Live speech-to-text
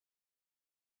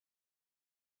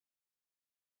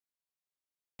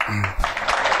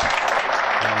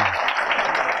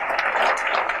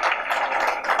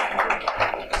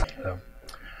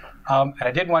And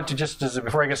I did want to just,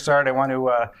 before I get started, I want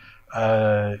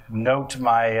to note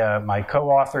my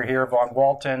co-author here, Von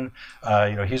Walton.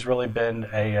 He's really been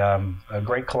a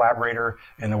great collaborator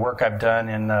in the work I've done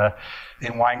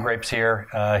in wine grapes here.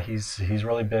 He's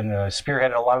really been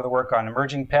spearheaded a lot of the work on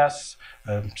emerging pests,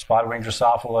 spotted wing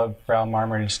Drosophila, brown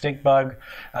marmorated stink bug,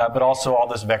 but also all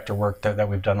this vector work that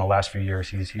we've done the last few years.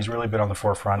 He's really been on the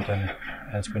forefront, and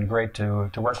it's been great to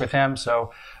work with him.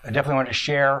 So I definitely wanted to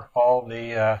share all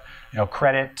the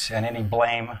credit and any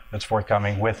blame that's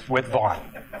forthcoming with Vaughn.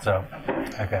 So,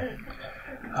 okay.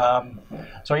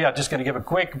 Just going to give a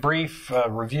quick, brief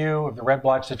review of the red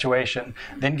blotch situation,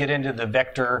 then get into the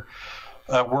vector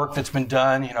work that's been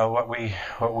done. What we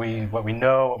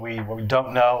know, what we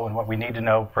don't know, and what we need to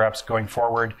know, perhaps going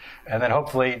forward, and then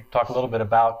hopefully talk a little bit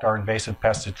about our invasive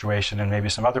pest situation and maybe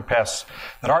some other pests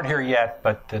that aren't here yet,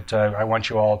 but that I want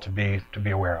you all to be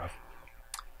aware of.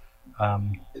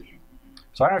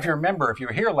 So I don't know if you remember, if you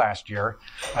were here last year,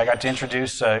 I got to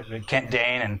introduce Kent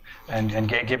Dane and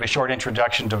gave a short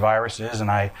introduction to viruses,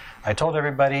 and I told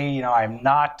everybody, I'm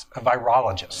not a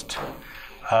virologist.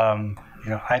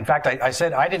 In fact, I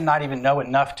said I did not even know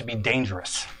enough to be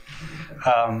dangerous.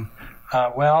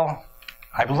 Well,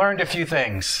 I've learned a few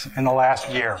things in the last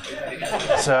year.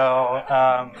 So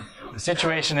the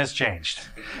situation has changed.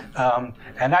 And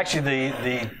actually,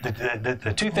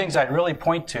 the two things I'd really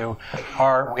point to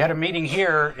are, we had a meeting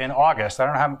here in August. I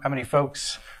don't know how many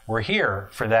folks were here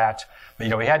for that.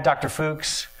 But, we had Dr.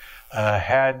 Fuchs,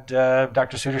 had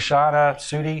Dr. Sudashana,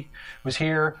 Sudi was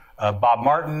here. Bob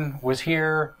Martin was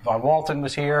here, Von Walton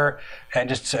was here,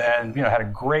 and had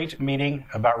a great meeting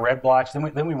about red blotch.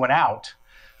 Then we went out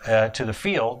to the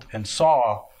field and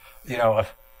saw, a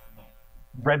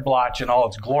red blotch in all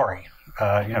its glory,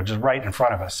 just right in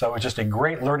front of us. So it was just a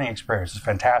great learning experience. It's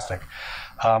fantastic.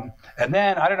 And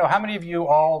then I don't know how many of you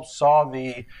all saw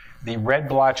the red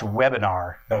blotch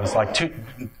webinar that was like two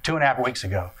and a half weeks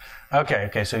ago.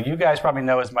 Okay, so you guys probably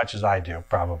know as much as I do,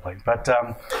 probably. But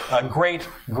a great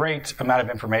amount of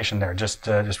information there, just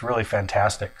really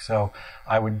fantastic. So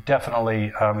I would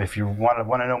definitely, if you want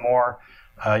to know more,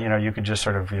 you could just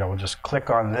sort of, just click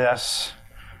on this,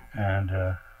 and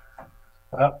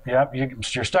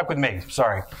you're stuck with me.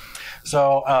 Sorry.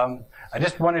 So I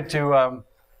just wanted to,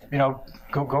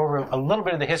 go over a little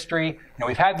bit of the history.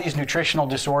 We've had these nutritional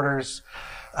disorders.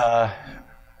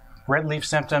 Red leaf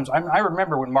symptoms. I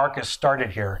remember when Marcus started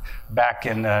here back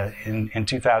in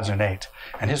 2008,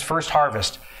 and his first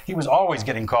harvest, he was always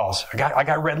getting calls. I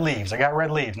got red leaves. I got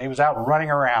red leaves, and he was out running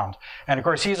around. And of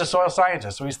course, he's a soil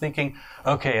scientist, so he's thinking,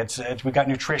 okay, we've got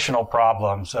nutritional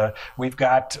problems. We've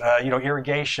got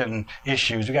irrigation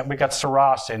issues. We got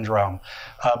Syrah syndrome.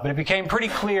 But it became pretty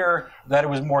clear that it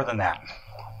was more than that.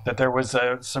 That there was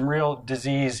some real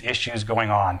disease issues going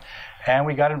on, and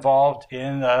we got involved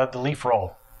in the leaf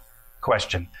roll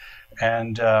question.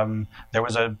 And there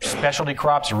was a specialty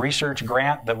crops research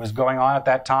grant that was going on at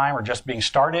that time, or just being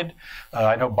started.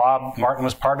 I know Bob Martin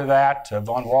was part of that,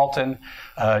 Von Walton,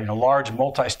 large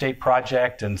multi-state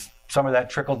project, and some of that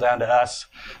trickled down to us.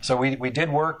 So we did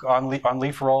work on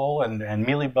leaf roll and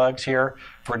mealybugs here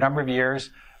for a number of years.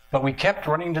 But we kept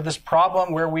running into this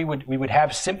problem where we would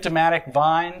have symptomatic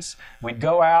vines. We'd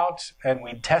go out and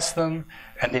we'd test them,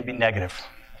 and they'd be negative.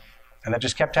 And that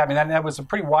just kept happening. And that was a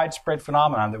pretty widespread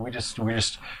phenomenon that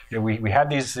we had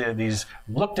these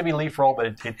looked to be leaf roll, but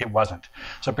it wasn't.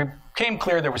 So it became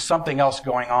clear there was something else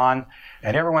going on,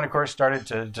 and everyone, of course,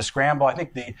 started to scramble. I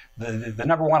think the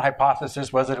number one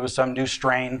hypothesis was that it was some new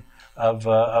strain of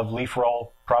leaf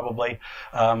roll, probably.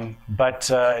 But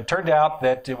it turned out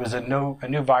that it was a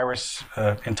new virus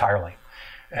entirely.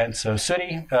 And so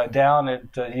Sudi down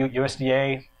at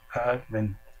USDA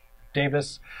in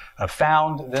Davis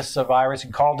found this virus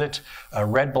and called it a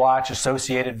red blotch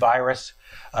associated virus.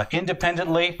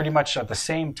 Independently, pretty much at the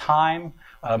same time,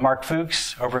 Mark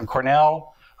Fuchs over in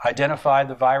Cornell identified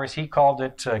the virus. He called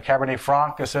it Cabernet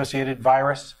Franc associated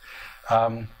virus.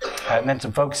 And then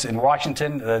some folks in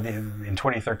Washington in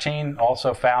 2013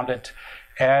 also found it.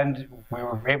 And we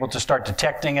were able to start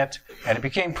detecting it, and it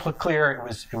became clear it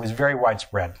was very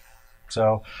widespread.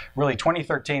 So really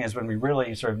 2013 is when we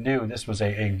really sort of knew this was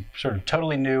a sort of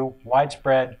totally new,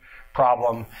 widespread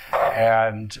problem.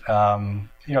 And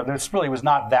this really was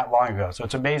not that long ago. So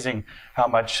it's amazing how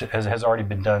much has already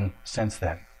been done since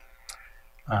then.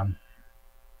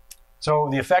 So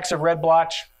the effects of red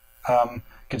blotch,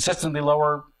 consistently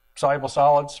lower soluble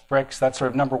solids, bricks, that's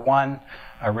sort of number one.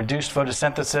 Reduced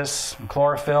photosynthesis and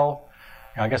chlorophyll.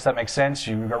 I guess that makes sense.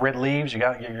 You've got red leaves, you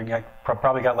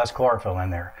probably got less chlorophyll in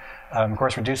there. Of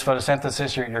course, reduced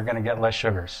photosynthesis, you're going to get less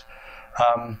sugars.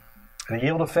 The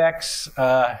yield effects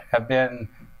have been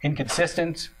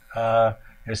inconsistent.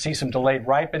 You see some delayed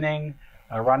ripening.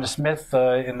 Rhonda Smith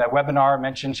in the webinar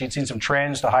mentioned she'd seen some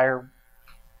trends to higher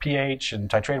pH and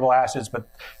titratable acids, but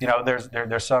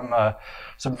there's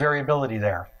some variability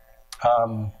there.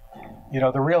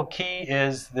 The real key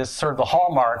is this sort of the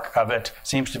hallmark of it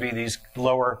seems to be these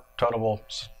lower totable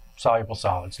soluble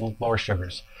solids, lower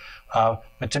sugars.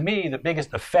 But to me, the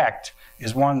biggest effect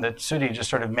is one that Sudhi just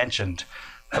sort of mentioned.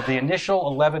 Of the initial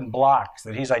 11 blocks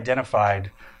that he's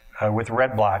identified with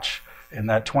red blotch in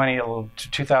that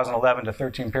 2011 to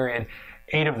 13 period,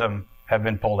 8 of them have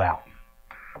been pulled out.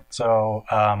 So,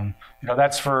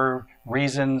 that's for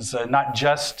reasons not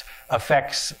just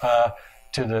effects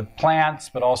to the plants,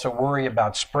 but also worry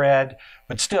about spread.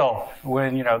 But still,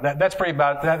 when that's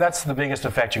the biggest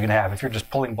effect you can have if you're just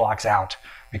pulling blocks out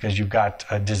because you've got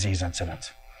a disease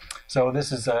incidence. So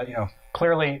this is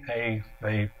clearly a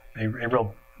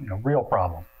real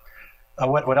problem.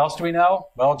 What else do we know?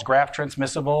 Well, it's graft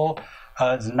transmissible.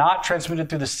 It's not transmitted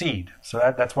through the seed.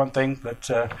 So that's one thing that's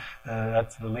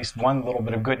at least one little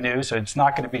bit of good news. So it's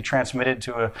not going to be transmitted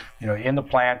to in the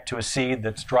plant to a seed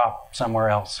that's dropped somewhere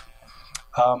else.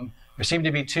 There seem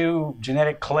to be 2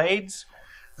 genetic clades.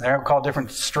 They're called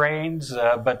different strains,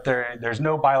 but there's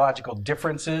no biological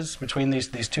differences between these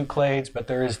 2 clades, but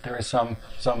there is some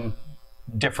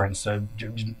difference, a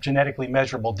genetically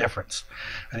measurable difference.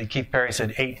 I think Keith Perry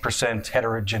said 8%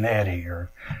 heterogeneity.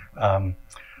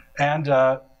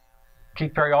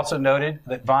 Keith Perry also noted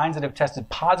that vines that have tested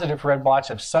positive for red blotch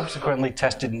have subsequently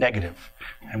tested negative.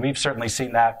 And we've certainly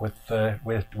seen that with the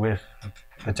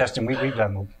testing we've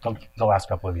done the last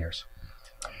couple of years.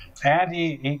 And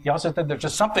he also said there's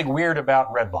just something weird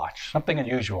about red blotch, something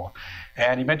unusual.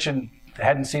 And he mentioned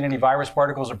hadn't seen any virus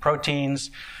particles or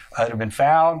proteins that have been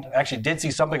found. Actually did see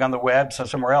something on the web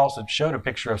somewhere else that showed a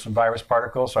picture of some virus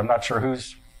particles, so I'm not sure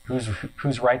who's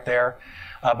right there.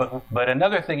 But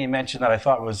another thing he mentioned that I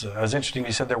thought was interesting,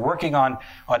 he said they're working on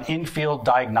in-field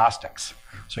diagnostics.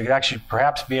 So you could actually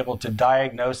perhaps be able to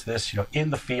diagnose this in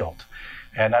the field.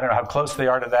 And I don't know how close they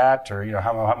are to that or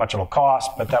how much it'll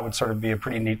cost, but that would sort of be a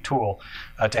pretty neat tool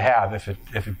to have if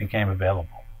it became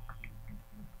available.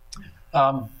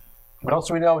 What else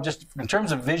do we know? Just in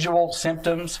terms of visual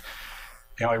symptoms,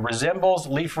 it resembles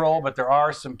leaf roll, but there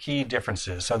are some key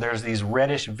differences. So there's these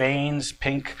reddish veins,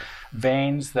 pink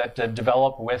veins that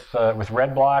develop with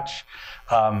red blotch.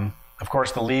 Of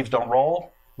course, the leaves don't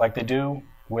roll like they do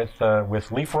with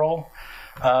leaf roll,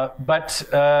 but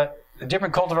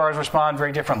different cultivars respond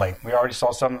very differently. We already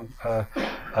saw some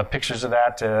pictures of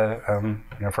that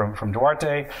from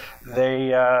Duarte.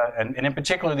 They and in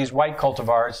particular these white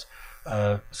cultivars,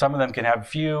 some of them can have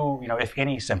few, if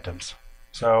any, symptoms.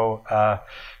 So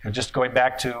just going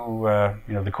back to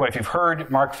the quote, if you've heard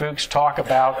Mark Fuchs talk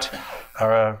about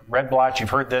red blotch,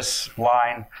 you've heard this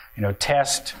line,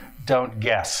 test, don't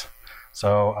guess.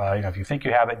 So if you think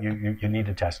you have it, you need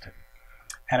to test it.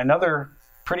 And another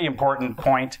pretty important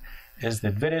point is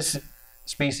that Vitis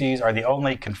species are the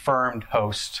only confirmed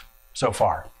host so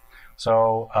far.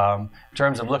 So in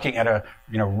terms of looking at a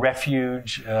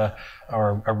refuge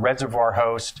or a reservoir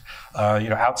host,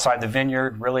 outside the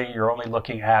vineyard, really you're only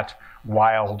looking at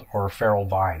wild or feral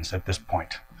vines at this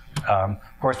point. Of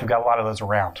course, we've got a lot of those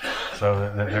around,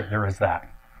 so there is that.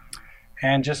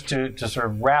 And just to sort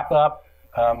of wrap up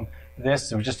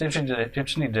this, it was just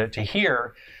interesting to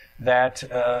hear that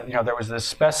there was this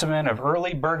specimen of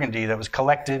early Burgundy that was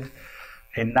collected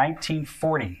in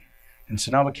 1940 in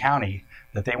Sonoma County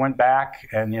that they went back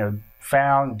and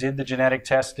found, did the genetic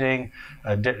testing.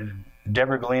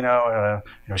 Deborah Galino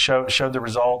showed the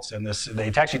results, and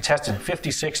they actually tested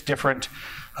 56 different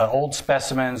old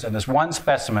specimens, and this one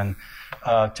specimen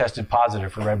tested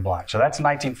positive for red blotch. So that's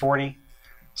 1940,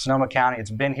 Sonoma County. It's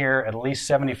been here at least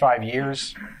 75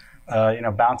 years,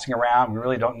 bouncing around. We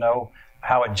really don't know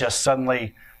how it just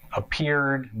suddenly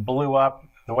appeared, blew up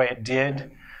the way it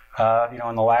did,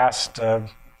 in the last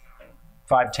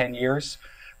 5-10 years.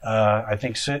 I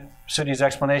think Sudhi's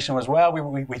explanation was, well,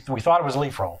 we thought it was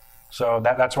leaf roll, so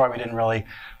that's why we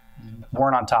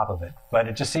weren't on top of it. But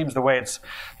it just seems the way it's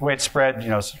spread,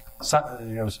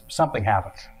 something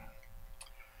happened.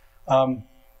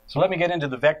 So let me get into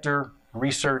the vector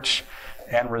research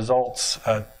and results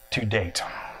to date.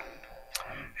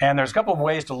 And there's a couple of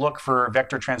ways to look for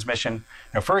vector transmission.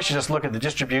 First, you just look at the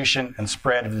distribution and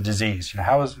spread of the disease.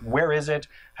 Where is it?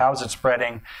 How is it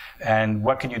spreading? And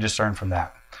what can you discern from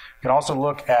that? You can also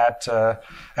look at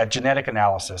genetic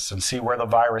analysis and see where the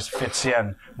virus fits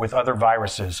in with other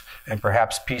viruses and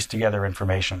perhaps piece together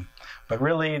information. But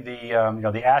really,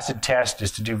 the acid test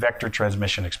is to do vector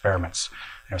transmission experiments.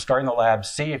 Start in the lab,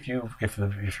 see if your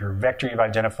vector you've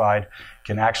identified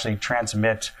can actually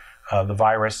transmit the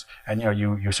virus, and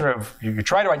you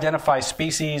try to identify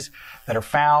species that are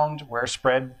found where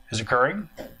spread is occurring,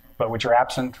 but which are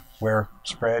absent where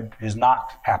spread is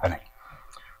not happening.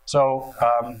 So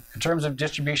in terms of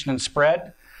distribution and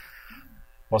spread,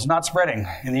 well, it's not spreading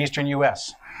in the eastern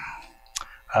U.S.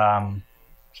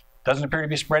 Doesn't appear to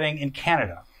be spreading in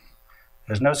Canada.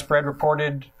 There's no spread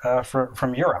reported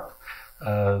from Europe.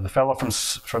 The fellow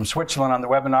from Switzerland on the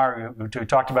webinar who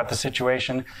talked about the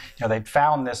situation, they'd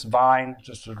found this vine,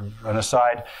 just sort of an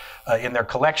aside, in their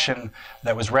collection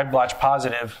that was red blotch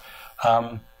positive.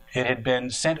 It had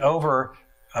been sent over,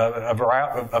 a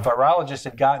virologist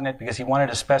had gotten it because he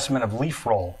wanted a specimen of leaf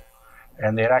roll.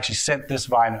 And they had actually sent this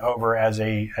vine over as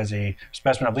a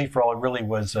specimen of leaf roll. It really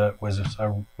was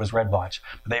red blotch.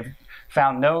 But they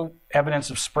found no evidence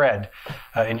of spread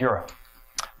in Europe.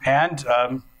 And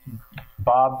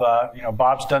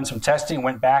Bob's done some testing,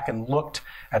 went back and looked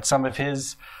at some of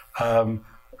his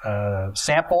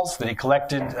samples that he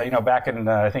collected, back in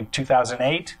I think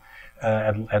 2008,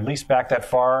 at least back that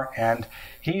far. And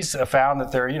he's found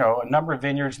that there are a number of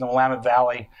vineyards in the Willamette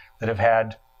Valley that have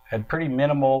had pretty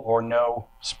minimal or no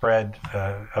spread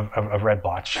of red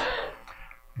blotch.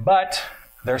 But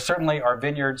there certainly are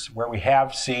vineyards where we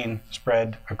have seen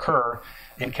spread occur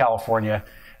in California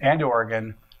and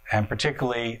Oregon, and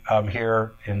particularly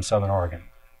here in Southern Oregon.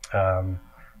 There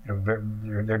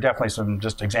are definitely some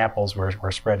just examples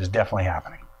where spread is definitely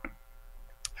happening.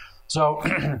 So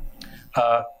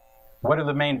what are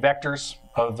the main vectors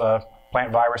of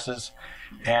plant viruses?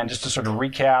 And just to sort of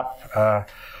recap,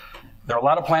 there are a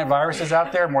lot of plant viruses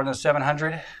out there, more than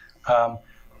 700. About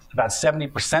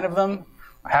 70% of them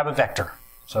have a vector.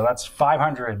 So that's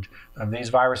 500 of these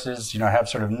viruses, have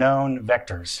sort of known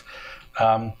vectors.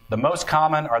 The most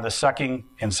common are the sucking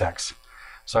insects.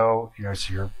 So,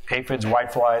 so your aphids,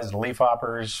 whiteflies, the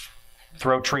leafhoppers,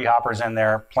 throw tree hoppers in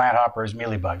there, plant hoppers,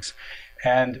 mealybugs.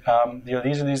 And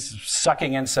these are these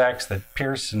sucking insects that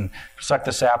pierce and suck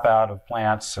the sap out of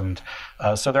plants. And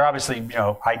so they're obviously,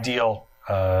 ideal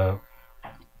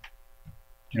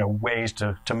ways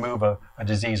to move a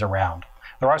disease around.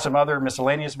 There are some other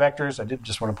miscellaneous vectors. I did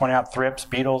just want to point out thrips,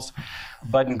 beetles,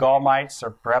 bud and gall mites are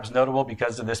perhaps notable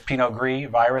because of this Pinot Gris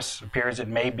virus. It appears it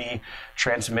may be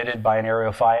transmitted by an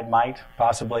aerophyid mite,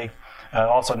 possibly.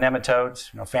 Also nematodes,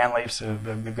 fan leaves, a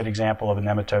good example of a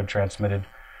nematode transmitted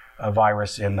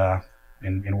virus in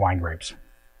wine grapes.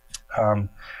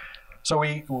 So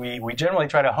we generally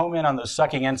try to home in on those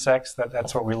sucking insects.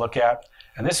 That's what we look at.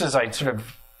 And this is, I sort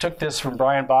of took this from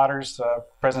Brian Botter's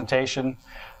presentation.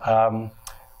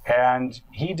 And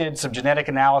he did some genetic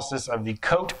analysis of the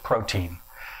coat protein.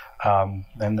 And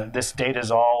this data is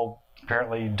all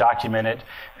apparently documented.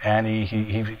 And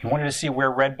he wanted to see where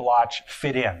red blotch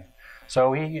fit in.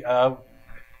 So he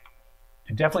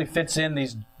definitely fits in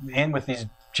with these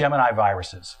Gemini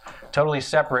viruses, totally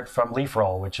separate from leaf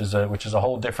roll, which is a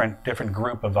whole different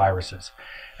group of viruses.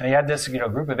 And he had this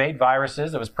group of 8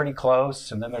 viruses that was pretty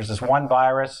close, and then there's this one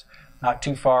virus not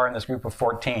too far in this group of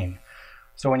 14.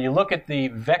 So when you look at the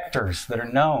vectors that are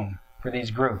known for these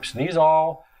groups, these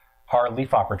all are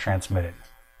leafhopper transmitted.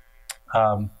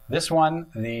 This one,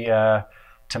 the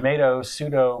tomato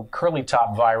pseudo curly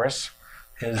top virus,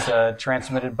 is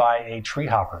transmitted by a tree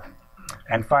hopper.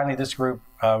 And finally, this group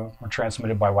were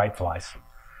transmitted by whiteflies.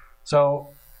 So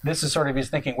this is sort of, he's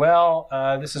thinking, well,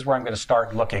 this is where I'm going to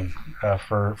start looking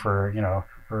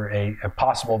for a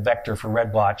possible vector for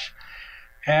red blotch.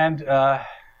 And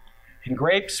in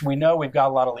grapes, we know we've got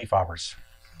a lot of leafhoppers.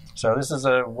 So this is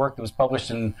a work that was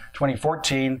published in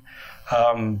 2014,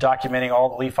 documenting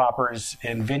all the leafhoppers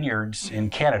in vineyards in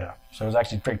Canada. So it was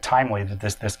actually very timely that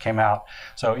this came out.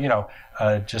 So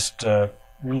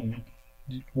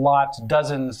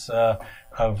dozens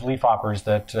of leafhoppers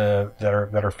that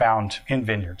are found in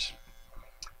vineyards.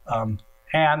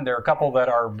 And there are a couple that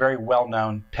are very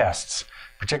well-known pests,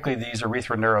 particularly these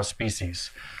erythroneuros species.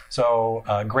 So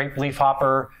grape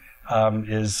leafhopper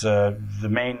is the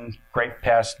main grape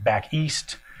pest back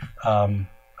east,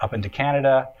 up into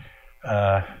Canada.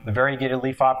 The variegated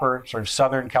leafhopper, sort of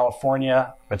southern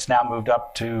California, but it's now moved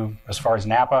up to as far as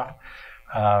Napa.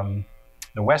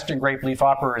 The western grape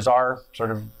leafhopper is our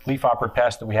sort of leafhopper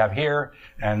pest that we have here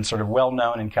and sort of well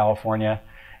known in California.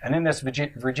 And then this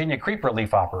Virginia creeper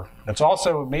leafhopper, that's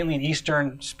also mainly an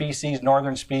eastern species,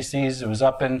 northern species. It was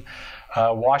up in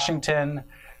Washington,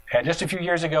 and just a few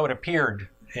years ago it appeared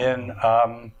in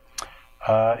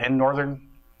northern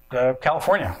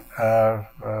California.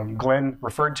 Glenn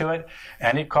referred to it,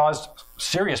 and it caused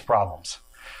serious problems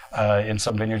in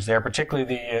some vineyards there,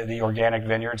 particularly the organic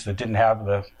vineyards that didn't have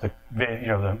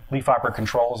the leafhopper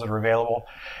controls that are available.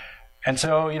 And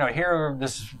so here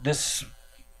this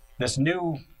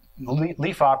new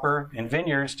leafhopper in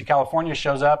vineyards to California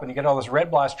shows up, and you get all this red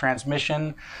blast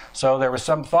transmission. So there was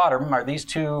some thought, are these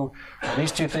two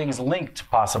things linked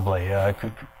possibly?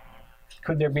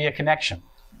 Could there be a connection?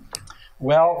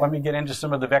 Well, let me get into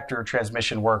some of the vector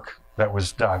transmission work that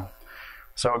was done.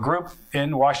 So a group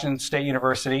in Washington State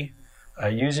University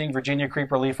using Virginia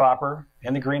creeper leafhopper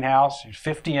in the greenhouse,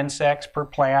 50 insects per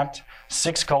plant,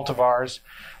 6 cultivars.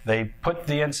 They put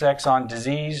the insects on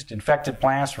diseased, infected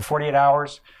plants for 48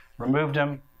 hours, removed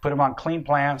them, put them on clean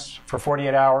plants for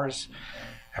 48 hours.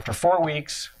 After 4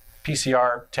 weeks,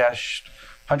 PCR test,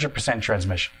 100%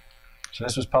 transmission. So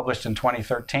this was published in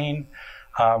 2013.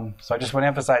 So I just want to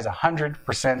emphasize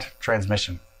 100%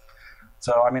 transmission.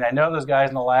 So, I know those guys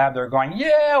in the lab, they're going,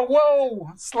 yeah,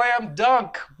 whoa, slam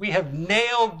dunk. We have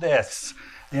nailed this.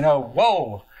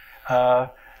 Whoa.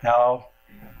 Now,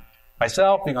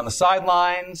 myself being on the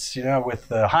sidelines, with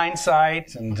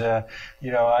hindsight, and,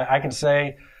 I can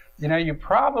say, you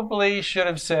probably should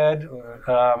have said,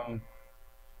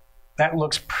 that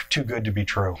looks too good to be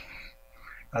true.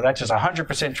 That's just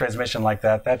 100% transmission like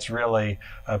that. That's really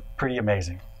pretty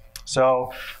amazing.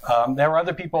 So there were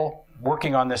other people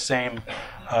working on this same,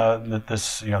 doing the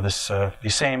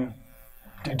same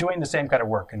kind of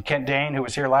work. And Kent Dane, who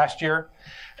was here last year,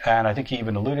 and I think he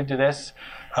even alluded to this,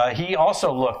 he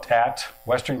also looked at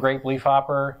Western Grape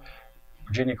leafhopper,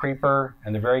 Virginia creeper,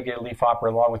 and the variegated leafhopper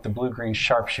along with the blue-green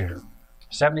sharpshooter.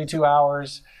 72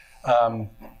 hours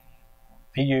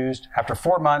he used. After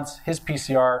 4 months, his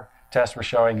PCR tests were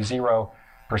showing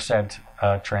 0%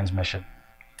 transmission.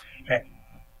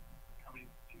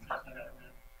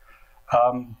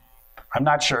 I'm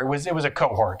not sure. It was a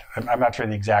cohort. I'm not sure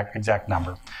the exact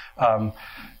number. And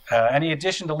in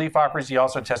addition to leafhoppers, he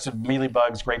also tested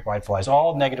mealybugs, grape whiteflies,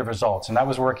 all negative results. And that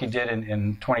was work he did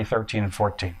in 2013 and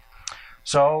 14.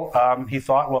 So he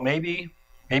thought, well, maybe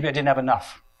I didn't have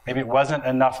enough. Maybe it wasn't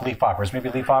enough leafhoppers. Maybe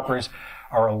leafhoppers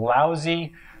are a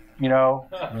lousy,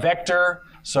 vector.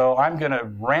 So I'm going to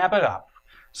ramp it up.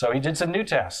 So he did some new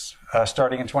tests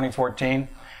starting in 2014.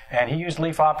 And he used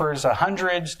leafhoppers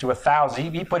 100 to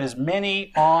 1,000. He put as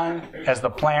many on as the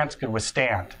plants could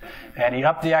withstand. And he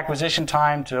upped the acquisition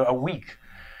time to a week.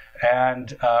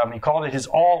 And he called it his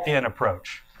all-in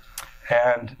approach.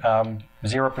 And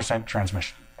 0%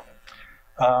 transmission.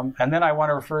 And then I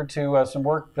want to refer to some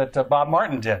work that Bob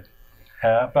Martin did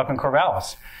up in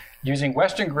Corvallis, using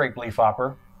Western Grape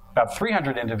leafhopper, about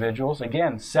 300 individuals.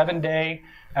 Again, 7-day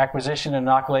acquisition and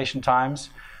inoculation times.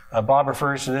 Bob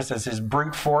refers to this as his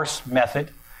brute force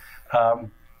method.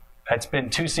 It's been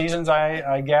 2 seasons,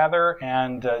 I gather,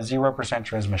 and 0%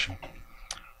 transmission.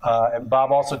 And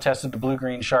Bob also tested the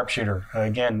blue-green sharpshooter.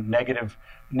 Again,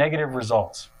 negative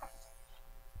results.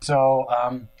 So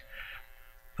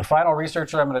the final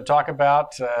researcher I'm going to talk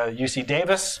about, UC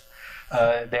Davis.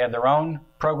 They had their own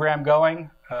program going.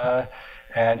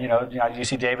 And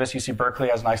UC Davis, UC Berkeley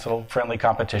has a nice little friendly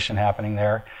competition happening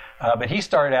there. But he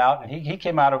started out, and he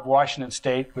came out of Washington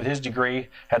State with his degree,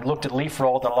 had looked at leaf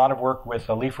roll, done a lot of work with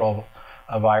the leaf roll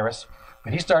virus.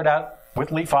 But he started out with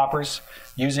leafhoppers,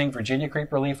 using Virginia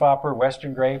creeper leafhopper,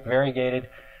 Western Grape, variegated,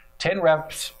 10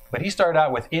 reps. But he started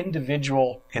out with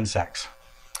individual insects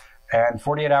and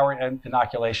 48-hour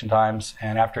inoculation times.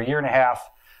 And after a year and a half,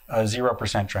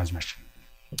 0% transmission.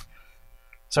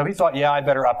 So he thought, yeah, I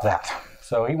better up that.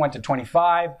 So he went to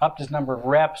 25, upped his number of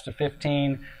reps to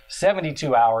 15,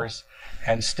 72 hours,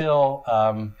 and still,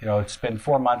 it's been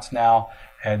 4 months now,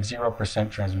 and 0%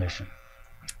 transmission.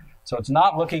 So it's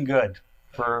not looking good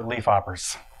for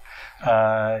leafhoppers.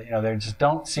 There just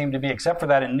don't seem to be, except for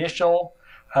that initial,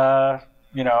 finding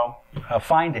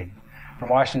from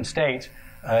Washington State,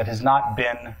 it has not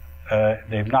been.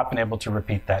 They've not been able to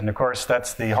repeat that, and of course,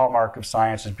 that's the hallmark of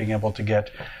science: is being able to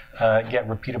get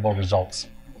repeatable results,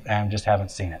 and just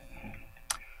haven't seen it.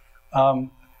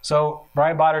 So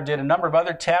Brian Botter did a number of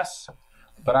other tests,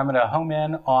 but I'm going to home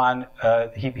in on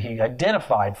he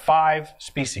identified 5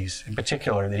 species in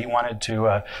particular that he wanted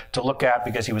to look at,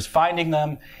 because he was finding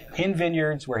them in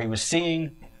vineyards where he was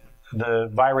seeing the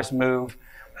virus move,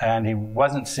 and he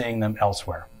wasn't seeing them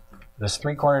elsewhere. This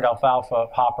 3-cornered alfalfa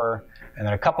hopper, and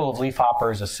then a couple of leaf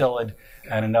hoppers, a psyllid,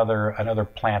 and another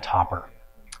plant hopper.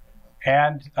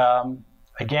 And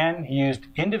again, he used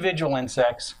individual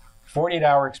insects,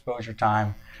 48-hour exposure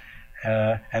time.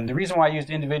 And the reason why I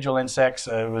used individual insects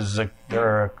there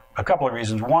are a couple of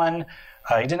reasons. One,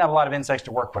 he didn't have a lot of insects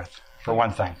to work with. for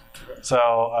one thing.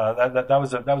 So that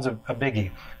was a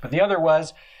biggie. But the other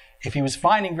was, if he was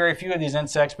finding very few of these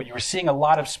insects, but you were seeing a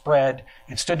lot of spread,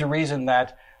 it stood to reason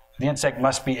that the insect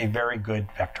must be a very good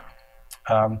vector.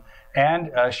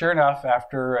 Sure enough,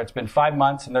 after it's been 5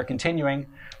 months and they're continuing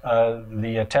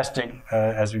the testing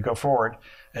as we go forward,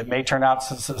 it may turn out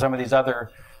some of these other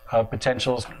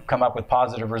potentials come up with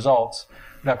positive results.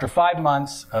 But after 5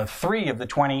 months, 3 of the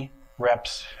 20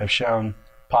 reps have shown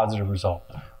positive result.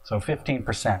 So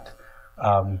 15%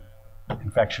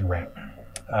 infection rate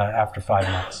after 5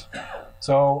 months.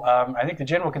 So I think the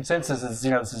general consensus is,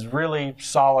 this is really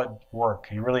solid work.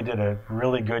 He really did a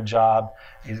really good job.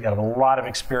 He's got a lot of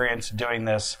experience doing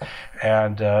this,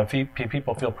 and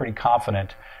people feel pretty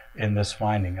confident in this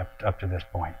finding up to this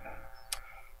point.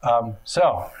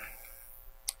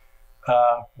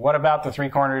 What about the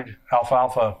three-cornered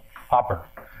alfalfa hopper?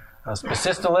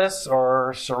 Spicistilis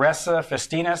or Ceresa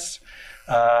festinus?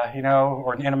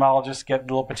 Or entomologists get a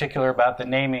little particular about the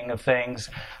naming of things.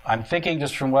 I'm thinking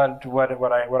just from what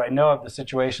I know of the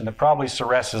situation that probably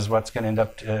Ceresa is what's going to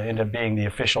end up being the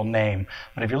official name.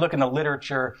 But if you look in the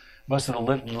literature, most of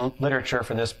the literature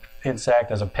for this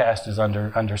insect as a pest is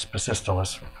under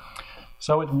Spicistilis.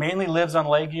 So it mainly lives on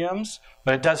legumes,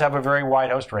 but it does have a very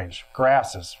wide host range: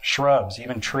 grasses, shrubs,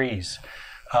 even trees.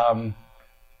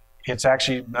 It's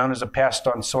actually known as a pest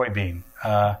on soybean.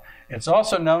 It's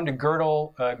also known to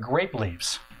girdle grape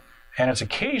leaves, and it's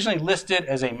occasionally listed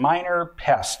as a minor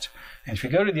pest. And if you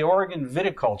go to the Oregon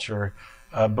Viticulture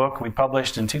book we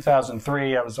published in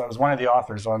 2003, I was one of the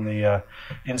authors on the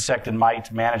insect and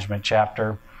mite management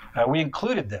chapter. We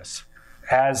included this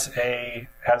as a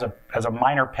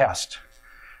minor pest,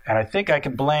 and I think I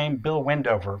can blame Bill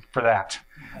Windover for that.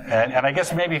 And I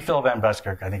guess maybe Phil Van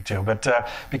Buskirk, I think too, but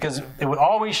because it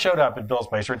always showed up at Bill's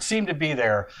place, or it seemed to be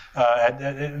there.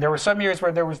 There were some years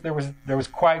where there was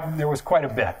quite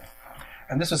a bit,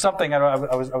 and this is something I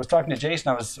was talking to Jason.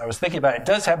 I was thinking about. It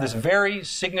does have this very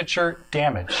signature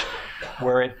damage,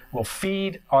 where it will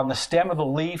feed on the stem of the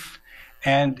leaf,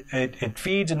 and it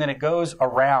feeds and then it goes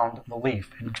around the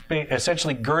leaf,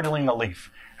 essentially girdling the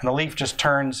leaf, and the leaf just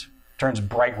turns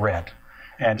bright red,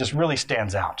 and just really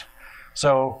stands out.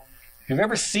 So if you've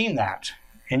ever seen that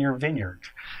in your vineyard,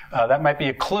 that might be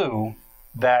a clue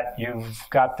that you've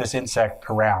got this insect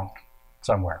around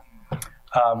somewhere.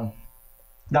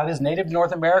 Not as native to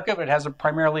North America, but it has a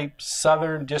primarily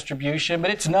southern distribution, but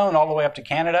it's known all the way up to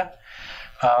Canada.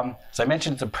 As I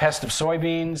mentioned, it's a pest of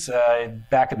soybeans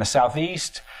back in the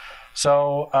southeast.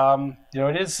 So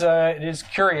it is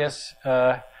curious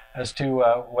as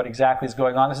to what exactly is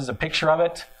going on. This is a picture of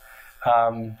it.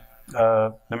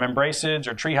 The membraceids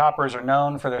or tree hoppers are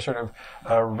known for their sort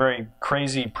of very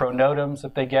crazy pronotum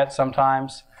that they get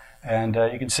sometimes. And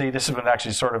you can see this is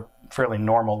actually sort of fairly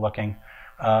normal looking.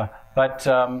 But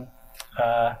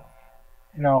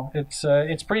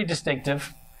it's pretty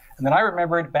distinctive. And then I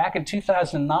remembered back in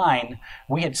 2009,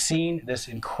 we had seen this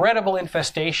incredible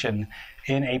infestation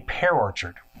in a pear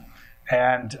orchard.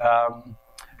 And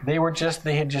they were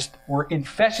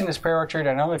infesting this pear orchard. I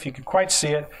don't know if you could quite see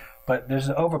it, but there's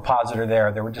an ovipositor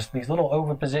there. There were just these little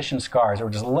oviposition scars. They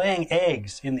were just laying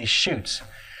eggs in these shoots.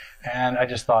 And I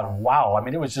just thought, wow. I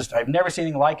mean, it was just, I've never seen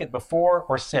anything like it before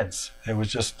or since. It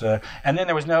was just, and then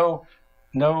there was no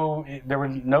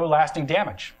lasting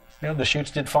damage. The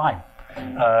shoots did fine.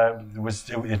 It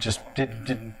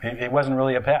wasn't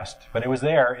really a pest, but it was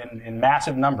there in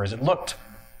massive numbers. It looked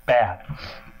bad.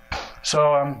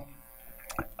 So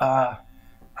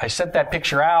I sent that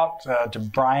picture out to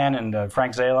Brian and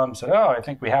Frank Zalem. Said, "Oh, I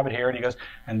think we have it here." And he goes,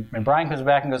 and Brian comes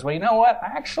back and goes, "Well, you know what?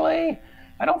 Actually,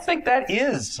 I don't think that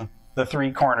is the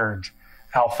three-cornered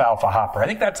alfalfa hopper. I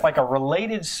think that's like a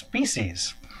related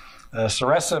species,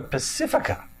 Ceresa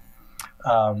pacifica."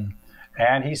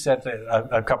 And he sent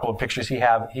a couple of pictures he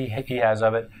has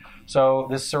of it. So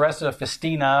this Ceresa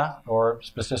festina, or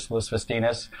Spicistilis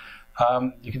festinus,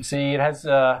 you can see it has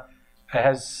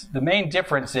the main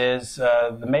difference is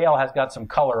the male has got some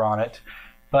color on it,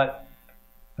 but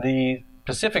the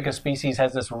Pacifica species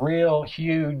has this real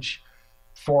huge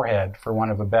forehead, for want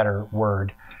of a better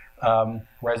word,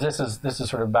 whereas this is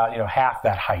sort of about half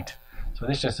that height. So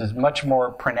this just is much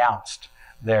more pronounced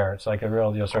there. It's like a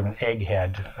real sort of an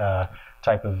egghead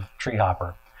type of tree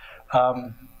hopper.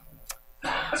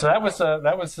 So that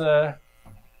was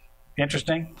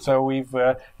interesting. So we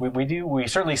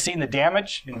certainly seen the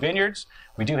damage in vineyards.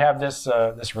 We do have this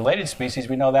related species.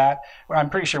 We know that.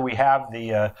 I'm pretty sure we have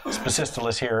the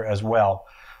Spicistilis here as well.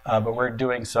 But we're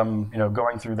doing some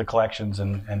going through the collections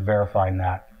and verifying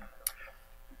that.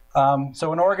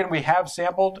 So in Oregon, we have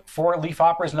sampled for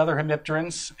leafhoppers and other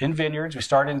hemipterans in vineyards. We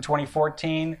started in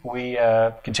 2014. We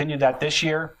continued that this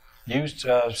year, used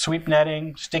sweep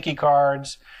netting, sticky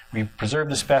cards. We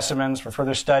preserved the specimens for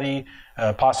further study,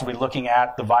 possibly looking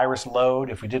at the virus load.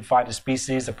 If we did find a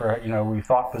species that we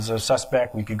thought was a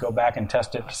suspect, we could go back and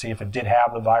test it to see if it did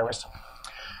have the virus.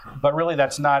 But really,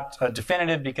 that's not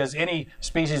definitive, because any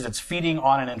species that's feeding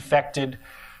on an infected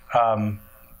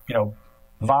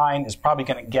vine is probably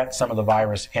going to get some of the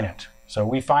virus in it. So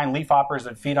we find leafhoppers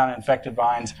that feed on infected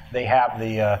vines, they have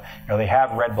they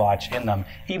have red blotch in them,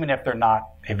 even if they're not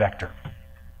a vector.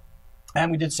 And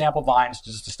we did sample vines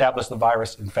to just establish the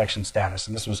virus infection status.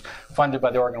 And this was funded by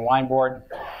the Oregon Wine Board.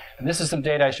 And this is some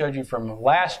data I showed you from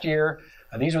last year.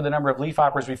 These were the number of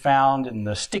leafhoppers we found in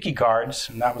the sticky cards,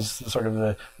 and that was sort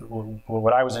of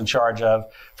what I was in charge of,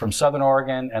 from Southern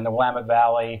Oregon and the Willamette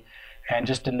Valley. And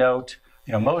just to note,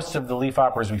 most of the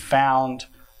leafhoppers we found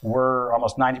were,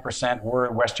 almost 90%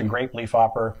 were Western grape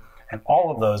leafhopper, and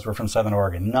all of those were from Southern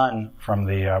Oregon, none from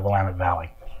the Willamette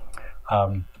Valley.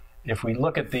 If we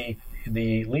look at the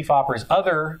leafhoppers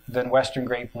other than Western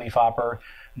grape leafhopper,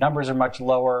 numbers are much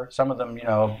lower. Some of them,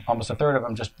 almost a third of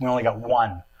them, we only got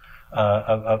one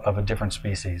of a different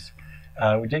species.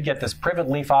 We did get this privet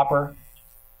leafhopper,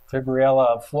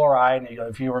 Fibrilla fluoride.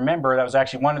 If you remember, that was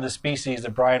actually one of the species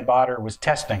that Brian Botter was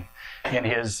testing in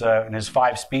his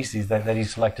 5 species that he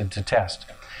selected to test.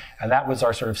 And that was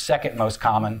our sort of second most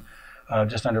common,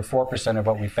 just under 4% of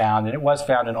what we found. And it was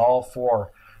found in all 4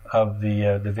 of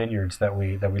the vineyards that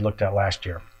we looked at last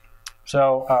year.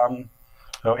 So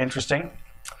interesting.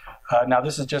 Now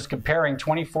this is just comparing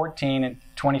 2014 and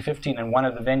 2015 in one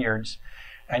of the vineyards.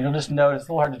 And you'll just notice, it's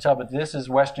a little hard to tell, but this is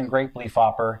Western grape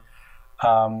leafhopper.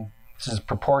 This is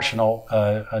proportional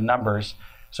numbers.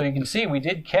 So you can see we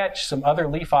did catch some other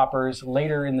leafhoppers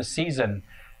later in the season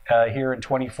here in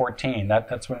 2014.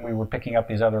 That's when we were picking up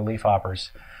these other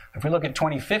leafhoppers. If we look at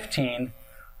 2015,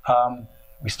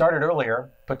 we started earlier,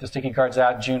 put the sticky cards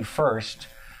out June 1st.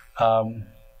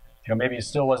 Maybe it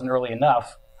still wasn't early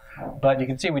enough, but you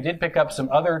can see we did pick up some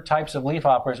other types of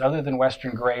leafhoppers other than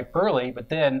Western grape early, but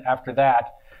then after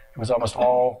that, it was almost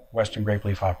all Western grape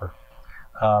leafhopper.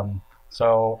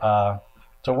 So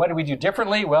what did we do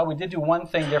differently? Well, we did do one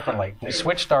thing differently. We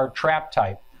switched our trap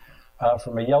type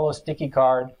from a yellow sticky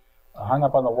card hung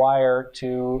up on the wire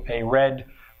to a red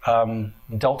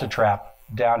delta trap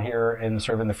down here in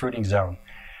the fruiting zone.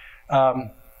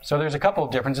 So there's a couple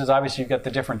of differences. Obviously, you've got the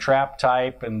different trap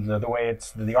type and the way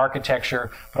it's the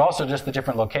architecture, but also just the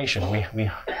different location.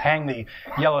 We hang the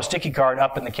yellow sticky card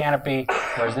up in the canopy,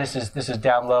 whereas this is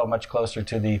down low, much closer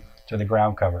to the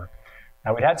ground cover.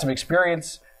 Now, we had some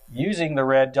experience using the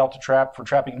red delta trap for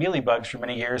trapping mealybugs for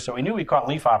many years, so we knew we caught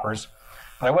leafhoppers.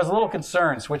 But I was a little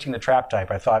concerned switching the trap type.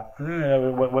 I thought,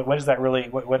 what is that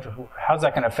really? How's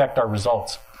that going to affect our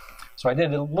results? So I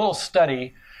did a little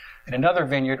study in another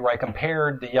vineyard where I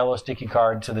compared the yellow sticky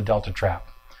card to the delta trap.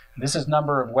 This is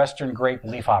number of Western grape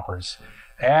leafhoppers,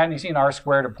 and you see an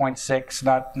R-squared of 0.6,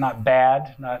 not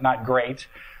bad, not great.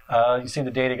 You see the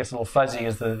data gets a little fuzzy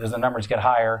as the numbers get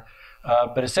higher.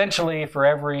 But essentially, for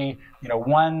every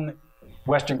one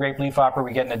Western grape leafhopper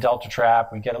we get in a delta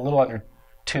trap, we get a little under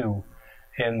 2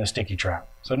 in the sticky trap.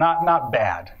 So not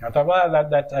bad. I thought, well,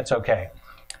 that's okay.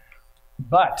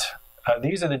 But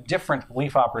these are the different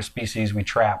leafhopper species we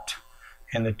trapped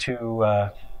in the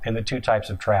two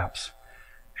types of traps.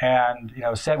 And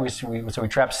we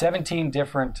trapped 17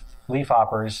 different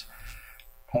leafhoppers.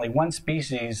 Only one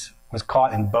species was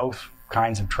caught in both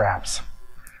kinds of traps.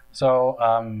 So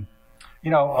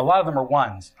a lot of them are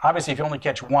ones. Obviously, if you only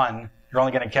catch one, you're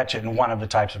only going to catch it in one of the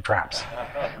types of traps.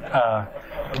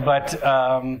 But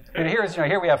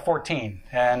here we have 14,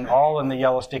 and all in the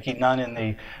yellow sticky, none in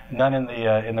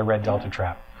the red delta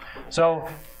trap. So,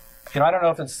 I don't know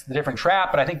if it's the different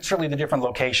trap, but I think certainly the different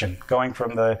location, going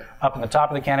from up in the top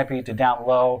of the canopy to down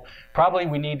low. Probably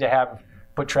we need to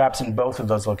put traps in both of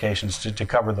those locations to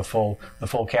cover the full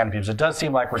canopy. Because it does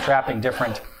seem like we're trapping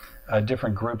different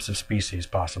groups of species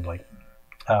possibly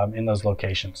in those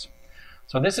locations.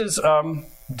 So this is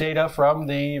data from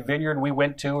the vineyard we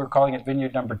went to. We're calling it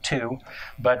vineyard number 2.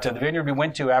 But the vineyard we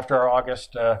went to after our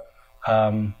August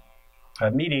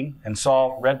meeting and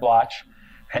saw red blotch.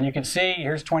 And you can see,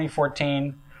 here's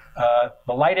 2014.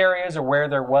 The light areas are where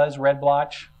there was red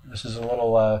blotch. This is a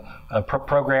little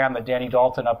program that Danny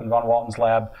Dalton up in Von Walton's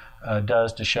lab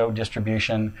does to show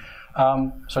distribution.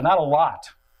 So not a lot.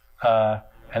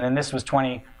 And then this was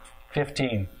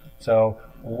 2015. So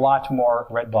a lot more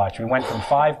red blotch. We went from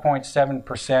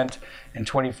 5.7% in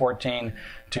 2014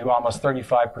 to almost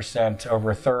 35%,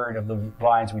 over a third of the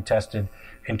vines we tested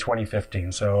in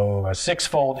 2015. So a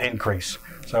six-fold increase.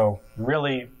 So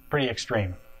really pretty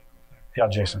extreme. Yeah,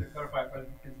 Jason. To clarify, but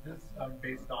is this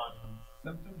based on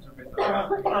symptoms or based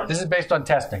on? This is based on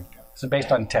testing. This is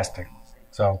based on testing.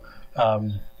 So,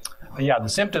 yeah, the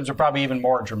symptoms are probably even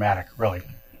more dramatic, really.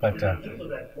 But just of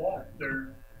that plot,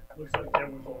 there looks like there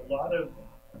was a lot of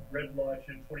red blotch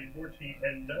in 2014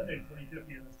 and none in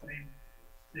 2015 in the same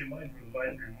vines. Were the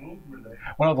vines removed? Were they?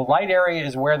 well, the light area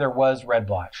is where there was red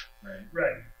blotch.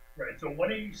 Right. So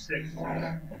 186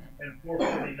 and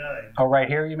 449. Oh, right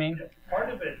here, you mean? Part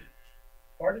of it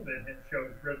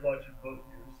shows red blotch in both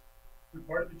years. But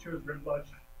part of it shows red blotch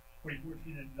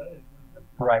 2014 and none in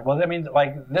 2015. Right. Well, I mean,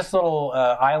 like this little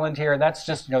island here, that's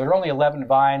just, there are only 11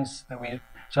 vines that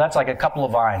so that's like a couple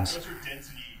of vines. Those are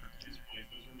density displays.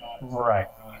 Those are not. Right.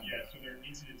 Yeah. So they're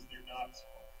incidents. They're not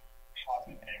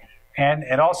positive, negative.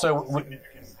 And also,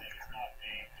 Significance is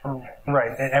not a.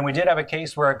 right. And we did have a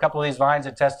case where a couple of these vines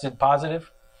that tested positive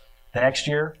the next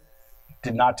year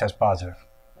did not test positive,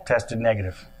 tested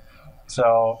negative.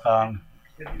 So. Have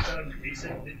you found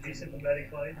asymptomatic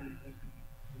vines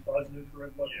positive for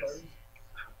red blotch virus?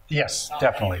 Yes,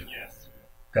 definitely. Yes.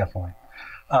 Definitely.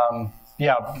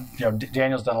 Yeah,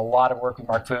 Daniel's done a lot of work with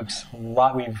Mark Fuchs. A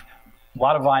lot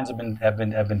of vines have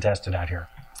been tested out here.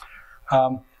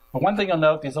 But one thing you'll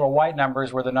note, these little white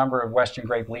numbers were the number of Western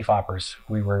grape leafhoppers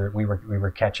we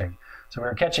were catching. So we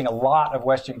were catching a lot of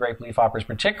Western grape leafhoppers,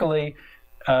 particularly.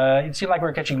 It seemed like we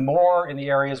were catching more in the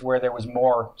areas where there was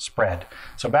more spread.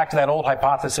 So back to that old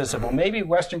hypothesis of, well, maybe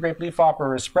Western grape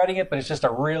leafhopper is spreading it, but it's just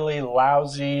a really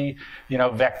lousy,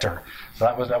 vector. So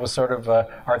that was sort of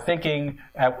our thinking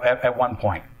at one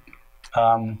point.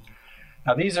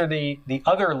 Now these are the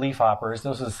other leafhoppers.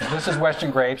 This is Western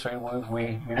grape. So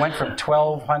we went from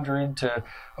 1,200 to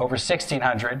over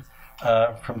 1,600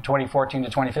 from 2014 to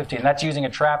 2015. That's using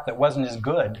a trap that wasn't as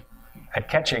good at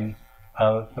catching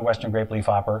the Western grape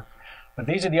leafhopper. But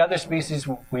these are the other species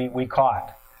we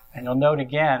caught. And you'll note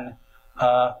again,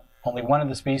 only one of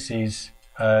the species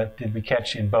did we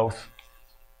catch in both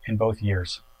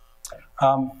years.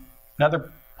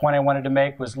 Another point I wanted to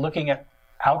make was looking at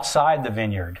outside the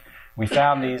vineyard. We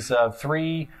found these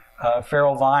three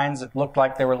feral vines that looked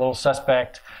like they were a little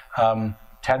suspect.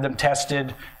 Had them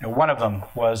tested. One of them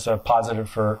was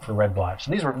positive for red blotch.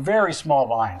 And these were very small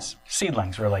vines,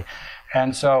 seedlings really.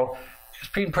 And so it's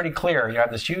pretty clear. You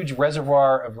have this huge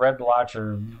reservoir of red blotch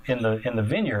in the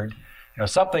vineyard.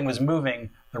 Something was moving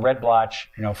the red blotch,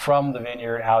 from the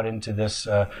vineyard out into this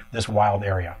wild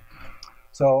area.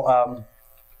 So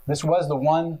this was the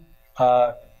one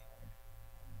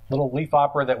little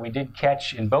leafhopper that we did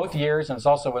catch in both years, and it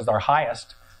also was our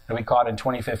highest that we caught in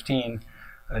 2015,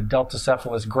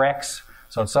 Deltacephalus grex.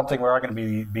 So it's something we're going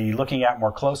to be looking at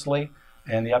more closely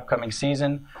in the upcoming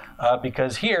season,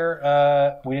 because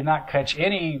here we did not catch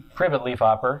any privet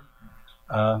leafhopper.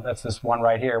 That's this one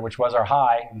right here, which was our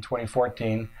high in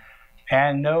 2014,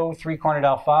 and no three-cornered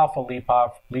alfalfa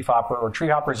leafhopper or tree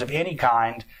hoppers of any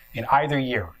kind in either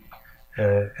year.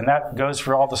 And that goes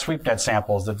for all the sweep net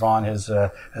samples that Vaughn has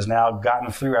now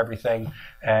gotten through everything,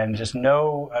 and just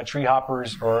no tree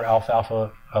hoppers or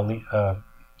alfalfa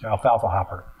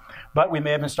hopper. But we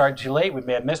may have been started too late. We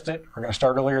may have missed it. We're going to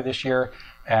start earlier this year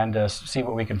and see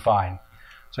what we can find.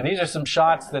 So these are some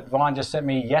shots that Vaughn just sent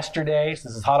me yesterday. So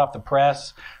this is hot off the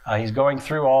press. He's going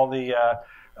through all the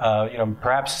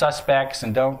perhaps suspects,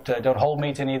 and don't hold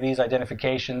me to any of these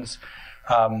identifications.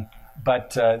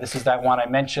 But this is that one I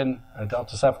mentioned,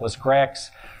 Deltacephalus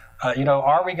grex.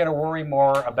 Are we going to worry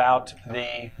more about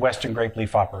the Western grape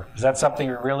leafhopper? Is that something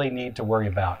we really need to worry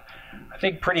about? I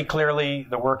think pretty clearly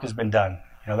the work has been done.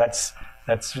 This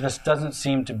doesn't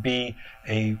seem to be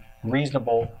a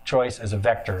reasonable choice as a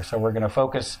vector, so we're going to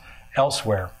focus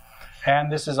elsewhere.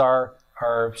 And this is our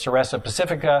Ceresa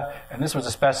pacifica, and this was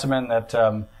a specimen that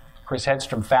Chris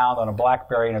Hedstrom found on a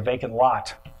blackberry in a vacant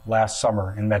lot last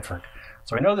summer in Medford.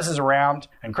 So we know this is around,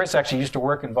 and Chris actually used to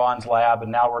work in Vaughn's lab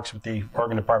and now works with the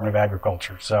Oregon Department of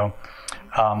Agriculture. So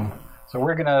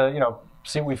we're going to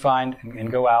see what we find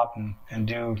and go out and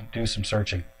do some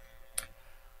searching.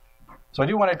 So I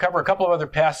do want to cover a couple of other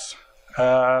pests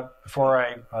before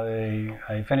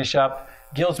I finish up.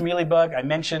 Gill's mealybug I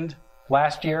mentioned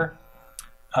last year.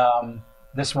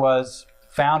 This was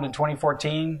found in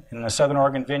 2014 in the Southern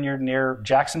Oregon vineyard near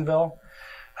Jacksonville.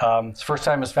 It's the first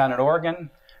time it was found in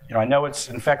Oregon. I know it's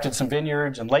infected some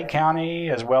vineyards in Lake County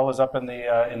as well as up in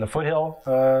the foothill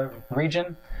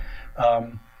region.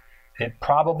 It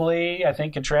probably, I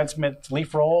think, can transmit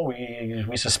leaf roll.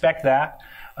 We suspect that,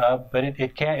 but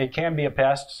it can be a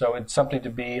pest, so it's something to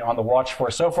be on the watch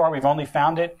for. So far, we've only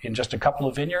found it in just a couple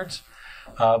of vineyards,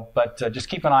 but just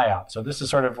keep an eye out. So this is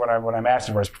sort of what I'm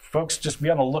asking for: is folks just be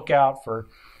on the lookout for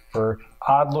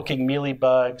odd-looking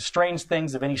mealybugs, strange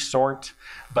things of any sort.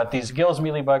 But these Gills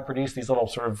mealybug produce these little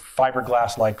sort of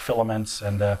fiberglass-like filaments,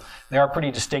 and they are pretty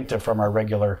distinctive from our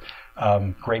regular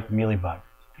grape mealybug.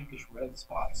 Pinkish red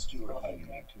spots too are hiding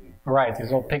back too. Right, these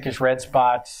little pinkish red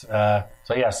spots.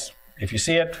 So yes, if you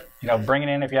see it, bring it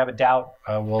in. If you have a doubt,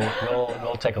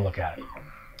 we'll take a look at it.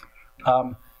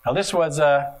 Now this was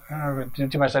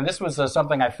too much time. This was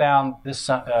something I found this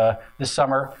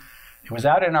summer. It was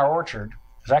out in our orchard.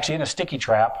 It was actually in a sticky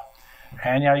trap,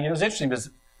 and it was interesting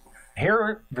because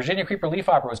here Virginia creeper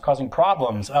leafhopper was causing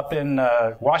problems up in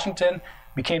Washington.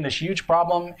 Became this huge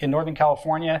problem in Northern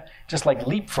California, just like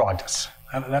leapfrogged us.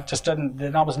 That just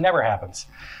it almost never happens.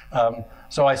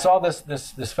 So I saw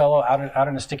this fellow out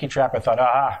in a sticky trap. I thought,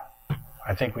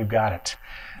 I think we've got it.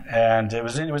 And it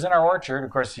was in our orchard.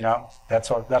 Of course, that's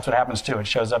what happens too. It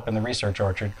shows up in the research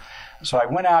orchard. So I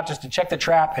went out just to check the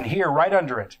trap, and here, right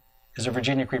under it, is a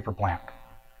Virginia creeper plant.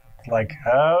 Like,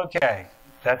 okay,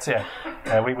 that's it.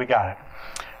 We got it.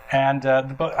 And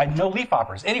no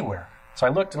leafhoppers anywhere. So I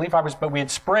looked at leafhoppers, but we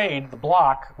had sprayed the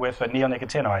block with a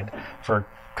neonicotinoid for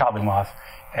cobbling moth,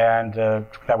 and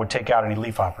that would take out any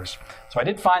leafhoppers. So I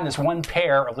did find this one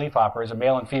pair of leafhoppers, a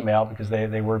male and female, because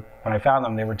they were, when I found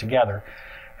them, they were together.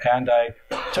 And I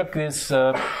took this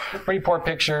pretty poor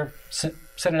picture, sent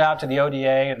it out to the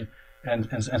ODA and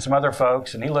some other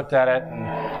folks, and he looked at it,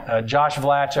 and Josh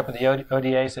Vlach up at the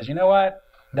ODA says, you know what?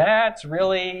 That's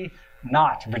really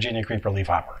not Virginia creeper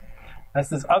leafhopper. That's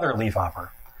this other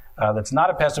leafhopper that's not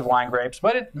a pest of wine grapes,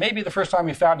 but it may be the first time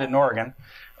we found it in Oregon.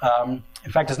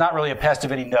 In fact, it's not really a pest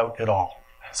of any note at all.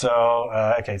 So,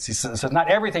 so not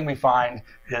everything we find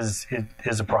is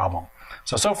a problem.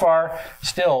 So far,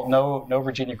 still no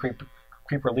Virginia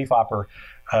creeper leafhopper,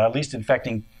 at least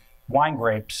infecting wine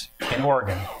grapes in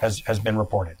Oregon, has been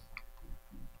reported.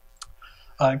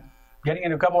 Getting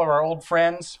into a couple of our old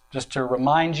friends, just to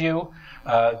remind you,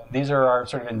 these are our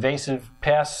sort of invasive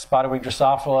pests: spotted wing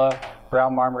Drosophila,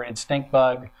 brown marmorated stink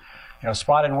bug.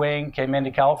 Spotted wing came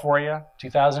into California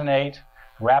 2008,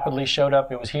 rapidly showed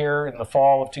up. It was here in the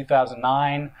fall of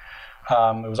 2009.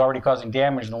 It was already causing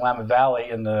damage in the Willamette Valley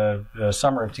in the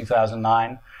summer of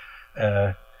 2009.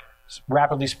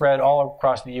 Rapidly spread all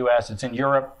across the U.S. It's in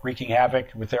Europe, wreaking havoc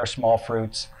with their small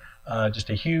fruits. Just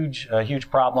a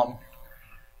huge problem.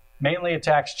 Mainly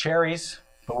attacks cherries,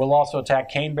 but will also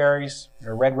attack caneberries.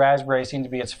 Red raspberry seems to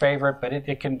be its favorite, but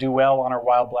it can do well on our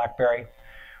wild blackberry.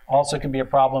 Also can be a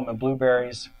problem in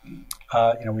blueberries.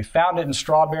 We found it in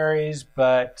strawberries,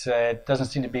 but it doesn't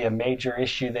seem to be a major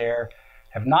issue there.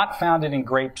 Have not found it in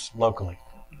grapes locally.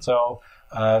 So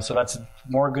that's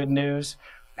more good news.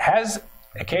 Has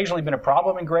occasionally been a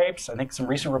problem in grapes. I think some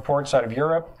recent reports out of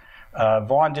Europe.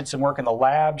 Vaughn did some work in the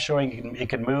lab showing it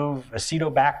can move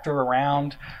Acetobacter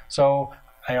around. So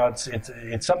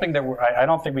it's something that I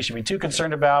don't think we should be too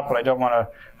concerned about, but I don't want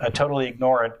to totally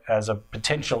ignore it as a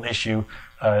potential issue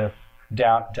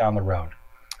down the road.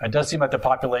 It does seem like the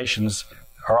populations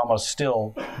are almost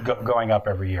still going up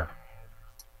every year.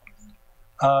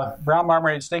 Brown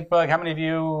marmorated stink bug. How many of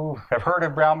you have heard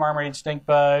of brown marmorated stink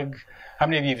bug? How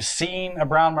many of you have seen a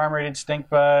brown marmorated stink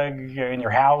bug in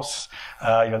your house?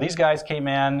 These guys came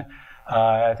in.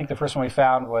 I think the first one we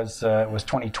found was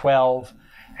 2012,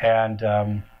 and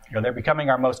they're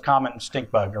becoming our most common stink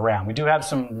bug around. We do have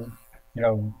some,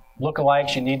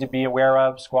 lookalikes you need to be aware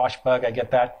of. Squash bug, I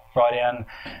get that brought in.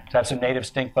 To have some native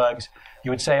stink bugs. You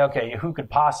would say, okay, who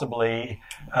could possibly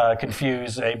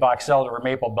confuse a box elder or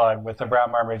maple bug with a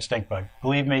brown marmorated stink bug?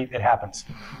 Believe me, it happens.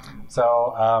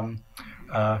 So,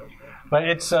 but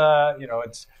it's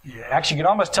actually you can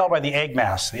almost tell by the egg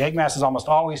mass. The egg mass is almost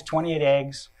always 28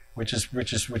 eggs, which is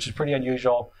pretty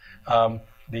unusual.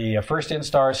 The first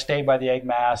instars stay by the egg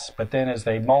mass, but then as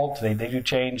they molt, they do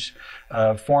change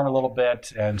form a little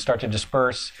bit and start to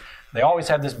disperse. They always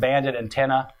have this banded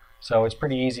antenna, so it's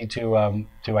pretty easy to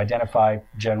identify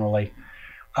generally.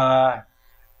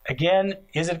 Again,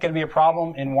 is it going to be a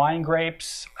problem in wine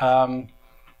grapes?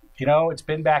 It's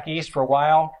been back east for a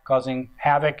while, causing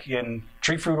havoc in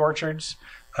tree fruit orchards,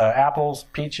 apples,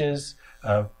 peaches,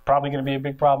 probably going to be a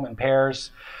big problem in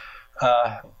pears.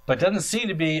 But doesn't seem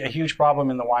to be a huge problem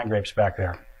in the wine grapes back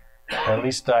there. At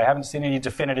least I haven't seen any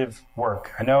definitive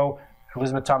work. I know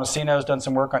Elizabeth Tomasino's done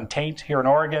some work on taint here in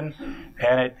Oregon,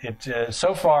 and it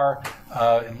so far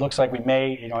it looks like it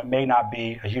may not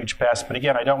be a huge pest. But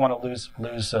again, I don't want to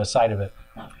lose sight of it.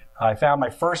 I found my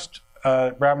first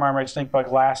brown marmorated stink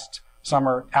bug last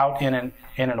summer out in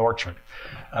an orchard.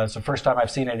 It's the first time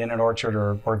I've seen it in an orchard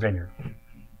or vineyard.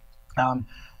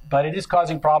 But it is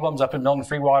causing problems up in Milton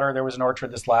Freewater. There was an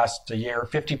orchard this last year,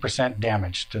 50%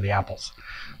 damage to the apples.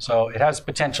 So it has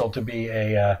potential to be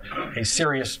a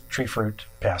serious tree fruit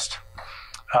pest.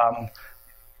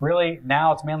 Really,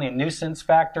 now it's mainly a nuisance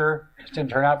factor. It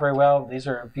didn't turn out very well. These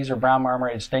are brown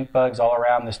marmorated stink bugs all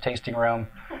around this tasting room.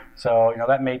 So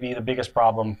that may be the biggest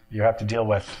problem you have to deal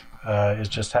with. Is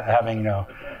just having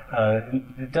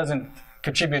it doesn't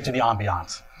contribute to the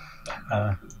ambiance.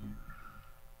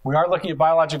 We are looking at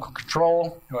biological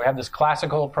control. We have this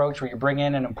classical approach where you bring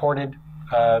in an imported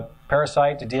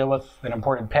parasite to deal with an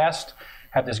imported pest.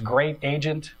 Have this Grape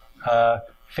agent,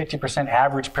 50%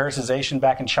 average parasitization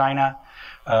back in China.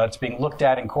 It's being looked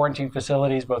at in quarantine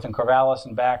facilities, both in Corvallis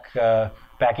and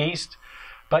back east.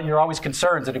 But you're always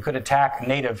concerned that it could attack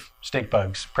native stink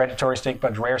bugs, predatory stink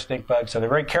bugs, rare stink bugs. So they're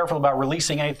very careful about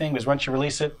releasing anything because once you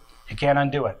release it, you can't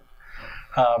undo it.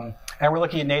 And we're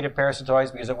looking at native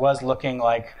parasitoids because it was looking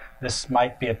like this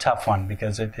might be a tough one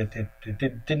because it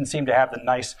didn't seem to have the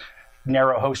nice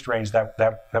narrow host range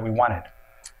that we wanted.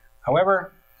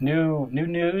 However, new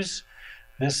news.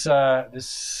 This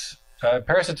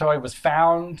parasitoid was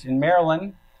found in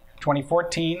Maryland,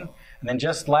 2014, and then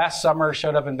just last summer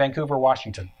showed up in Vancouver,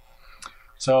 Washington.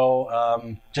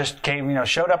 So just came,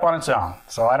 showed up on its own.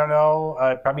 So I don't know,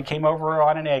 it probably came over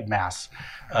on an egg mass.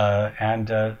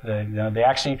 They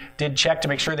actually did check to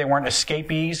make sure they weren't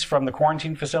escapees from the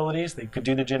quarantine facilities. They could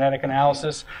do the genetic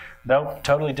analysis. Nope,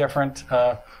 totally different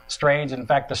strains. In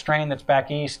fact, the strain that's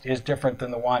back east is different than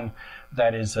the one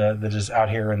that is out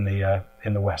here in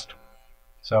the west.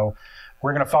 So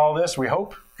we're going to follow this. We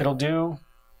hope it'll do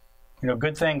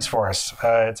good things for us.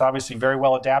 It's obviously very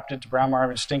well adapted to brown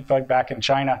marmorated stink bug back in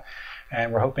China,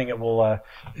 and we're hoping it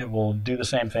will do the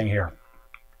same thing here.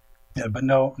 But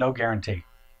no guarantee.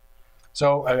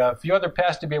 So a few other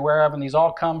pests to be aware of, and these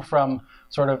all come from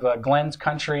sort of Glenn's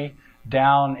country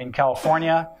down in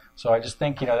California. So I just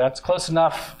think that's close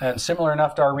enough and similar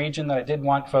enough to our region that I did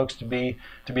want folks to be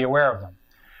aware of them.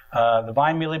 The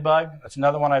vine mealybug, that's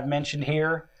another one I've mentioned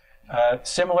here.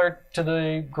 Similar to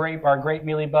our grape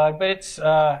mealybug, but it's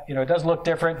it does look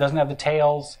different. Doesn't have the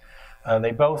tails.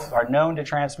 They both are known to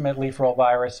transmit leaf roll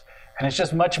virus, and it's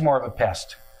just much more of a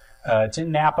pest. It's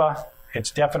in Napa.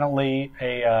 It's definitely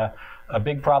a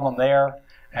big problem there,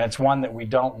 and it's one that we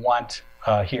don't want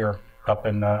here up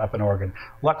in Oregon.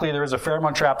 Luckily, there is a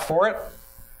pheromone trap for it.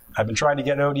 I've been trying to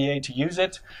get ODA to use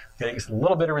it, getting a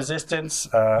little bit of resistance.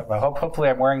 Hopefully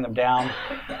I'm wearing them down,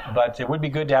 but it would be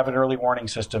good to have an early warning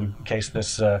system in case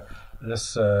this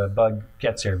bug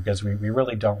gets here, because we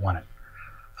really don't want it.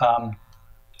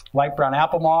 Light brown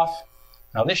apple moth.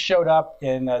 Now this showed up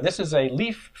in, this is a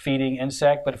leaf-feeding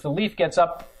insect, but if the leaf gets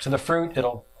up to the fruit,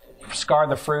 it'll scar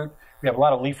the fruit. We have a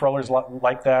lot of leaf rollers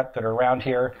like that are around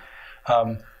here.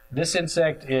 This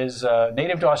insect is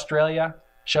native to Australia.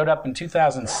 Showed up in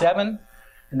 2007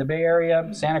 in the Bay Area,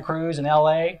 Santa Cruz, and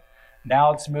LA.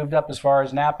 Now it's moved up as far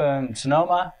as Napa and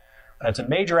Sonoma. It's a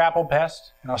major apple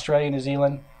pest in Australia and New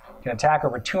Zealand. It can attack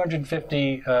over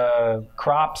 250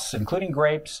 crops, including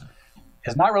grapes.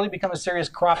 Has not really become a serious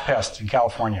crop pest in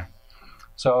California.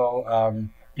 So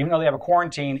even though they have a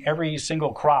quarantine, every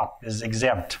single crop is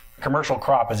exempt. Commercial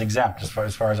crop is exempt as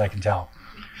far as I can tell.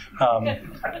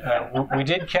 We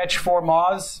did catch 4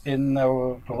 moths in the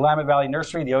Willamette Valley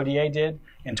Nursery. The ODA did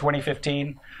in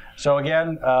 2015. So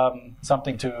again,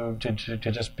 something to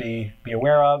just be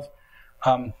aware of.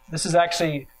 This is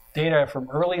actually data from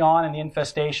early on in the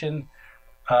infestation.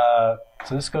 So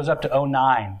this goes up to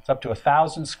 2009. It's up to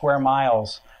 1,000 square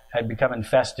miles had become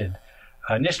infested.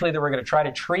 Initially, they were going to try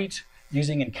to treat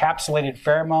using encapsulated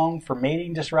pheromone for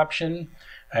mating disruption,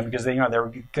 and because they were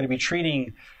going to be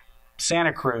treating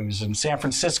Santa Cruz and San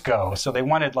Francisco, so they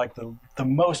wanted like the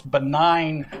most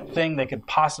benign thing they could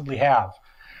possibly have.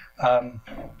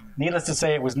 Needless to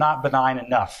say, it was not benign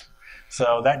enough,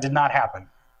 so that did not happen.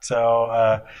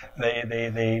 So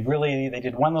they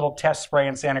did one little test spray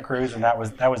in Santa Cruz, and that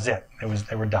was it.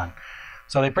 They were done.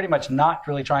 So they're pretty much not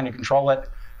really trying to control it.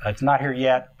 It's not here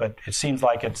yet, but it seems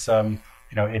like it's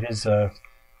it is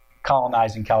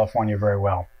colonizing California very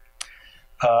well.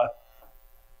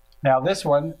 Now this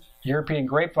one, European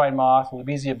grapevine moth,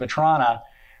 Lobesia batrana,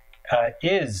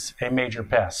 is a major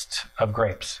pest of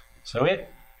grapes. So it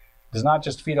does not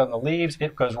just feed on the leaves,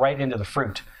 it goes right into the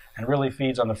fruit and really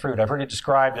feeds on the fruit. I've heard it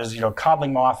described as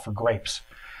codling moth for grapes.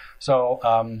 So,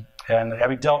 and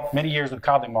having dealt many years with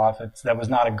codling moth, that was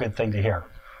not a good thing to hear.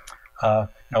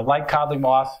 Like codling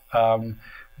moth,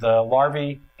 the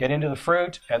larvae get into the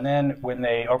fruit, and then when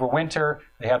they overwinter,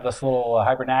 they have this little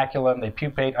hibernaculum. They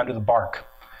pupate under the bark.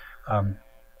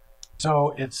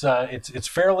 So it's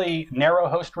fairly narrow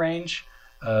host range.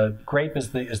 Grape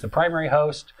is the primary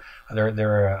host. There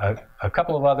are a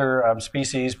couple of other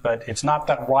species, but it's not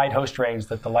that wide host range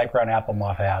that the light brown apple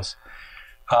moth has.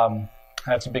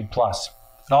 That's a big plus.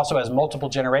 It also has multiple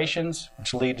generations,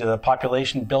 which lead to the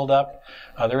population buildup.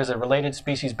 There is a related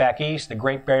species back east, the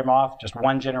grapeberry moth, just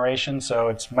one generation, so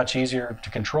it's much easier to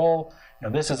control.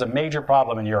 This is a major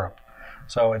problem in Europe.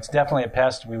 So it's definitely a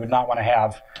pest we would not want to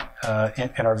have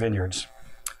in our vineyards.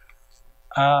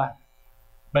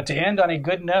 But to end on a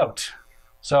good note,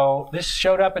 so this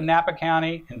showed up in Napa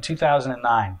County in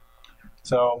 2009.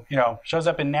 So, shows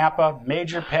up in Napa,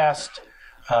 major pest,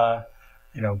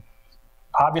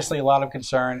 obviously a lot of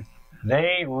concern.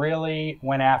 They really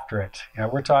went after it.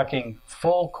 We're talking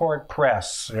full court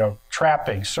press,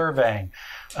 trapping, surveying,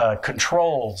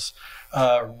 controls,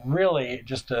 really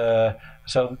just,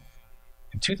 so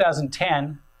in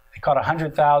 2010, they caught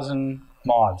 100,000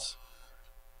 moths.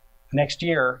 Next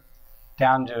year,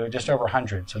 down to just over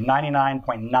 100, so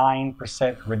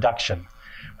 99.9% reduction.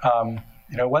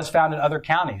 It was found in other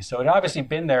counties, so it had obviously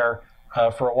been there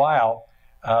for a while,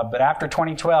 but after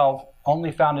 2012,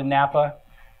 only found in Napa,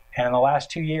 and in the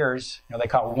last 2 years, they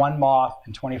caught one moth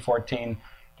in 2014,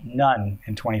 none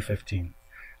in 2015.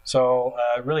 So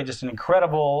really just an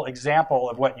incredible example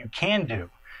of what you can do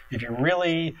if you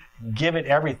really give it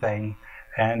everything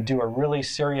and do a really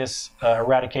serious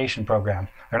eradication program.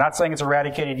 They're not saying it's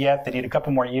eradicated yet. They need a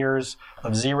couple more years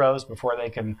of zeros before they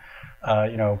can,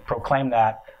 proclaim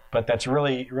that. But that's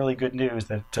really, really good news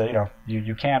that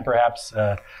you can perhaps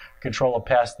control a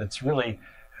pest that's really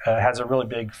has a really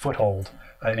big foothold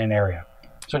in an area.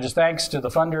 So just thanks to the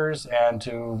funders and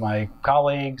to my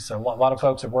colleagues. A lot of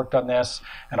folks have worked on this,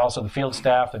 and also the field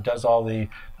staff that does all the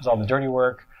dirty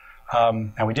work.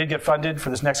 And we did get funded for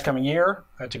this next coming year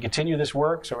to continue this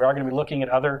work, so we are going to be looking at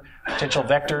other potential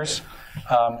vectors.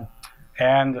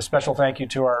 And a special thank you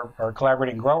to our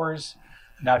collaborating growers.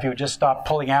 Now, if you would just stop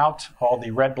pulling out all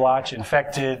the red blotch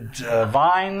infected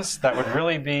vines, that would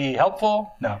really be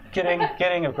helpful. No,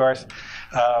 kidding, of course.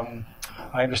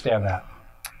 I understand that.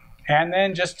 And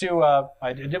then just to,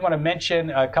 I did want to mention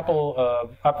a couple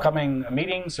of upcoming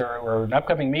meetings, or an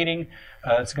upcoming meeting.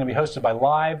 It's going to be hosted by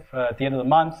Live at the end of the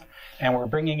month. And we're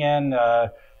bringing in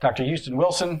Dr. Houston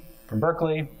Wilson from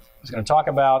Berkeley, who's going to talk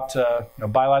about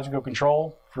biological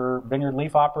control for vineyard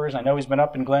leafhoppers. I know he's been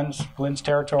up in Glenn's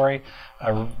territory,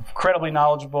 an incredibly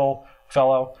knowledgeable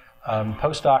fellow,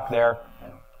 postdoc there,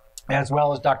 as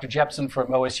well as Dr. Jepson from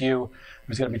OSU,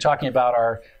 who's going to be talking about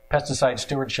our pesticide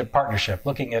stewardship partnership,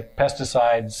 looking at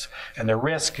pesticides and their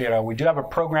risk. We do have a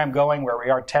program going where we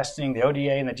are testing, the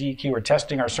ODA and the DEQ are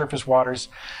testing our surface waters.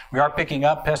 We are picking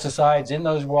up pesticides in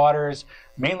those waters,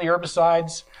 mainly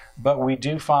herbicides, but we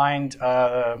do find,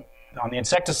 on the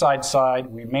insecticide side,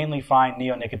 we mainly find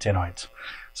neonicotinoids.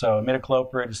 So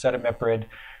imidacloprid, acetamiprid,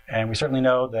 and we certainly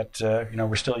know that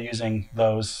we're still using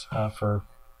those for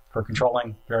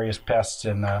controlling various pests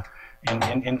in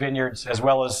vineyards, as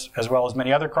well as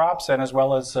many other crops, and as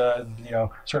well as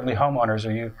certainly homeowners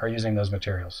are using those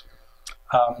materials.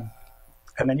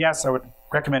 And then yes, I would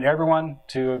recommend everyone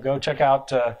to go check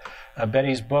out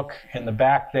Betty's book in the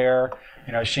back there.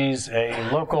 She's a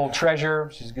local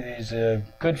treasure. She's a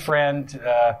good friend.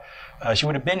 She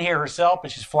would have been here herself,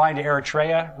 but she's flying to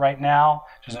Eritrea right now.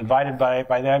 She was invited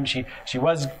by them. She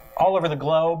was all over the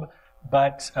globe,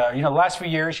 but the last few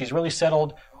years she's really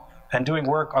settled and doing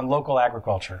work on local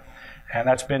agriculture. And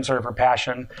that's been sort of her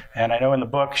passion. And I know in the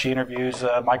book she interviews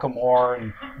Michael Moore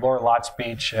and Laura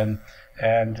Lotspeech, and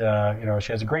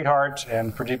she has a great heart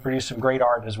and produced some great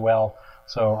art as well.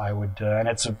 So I would, and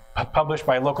it's published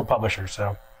by a local publisher,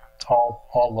 so it's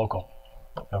all local.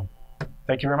 So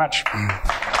thank you very much.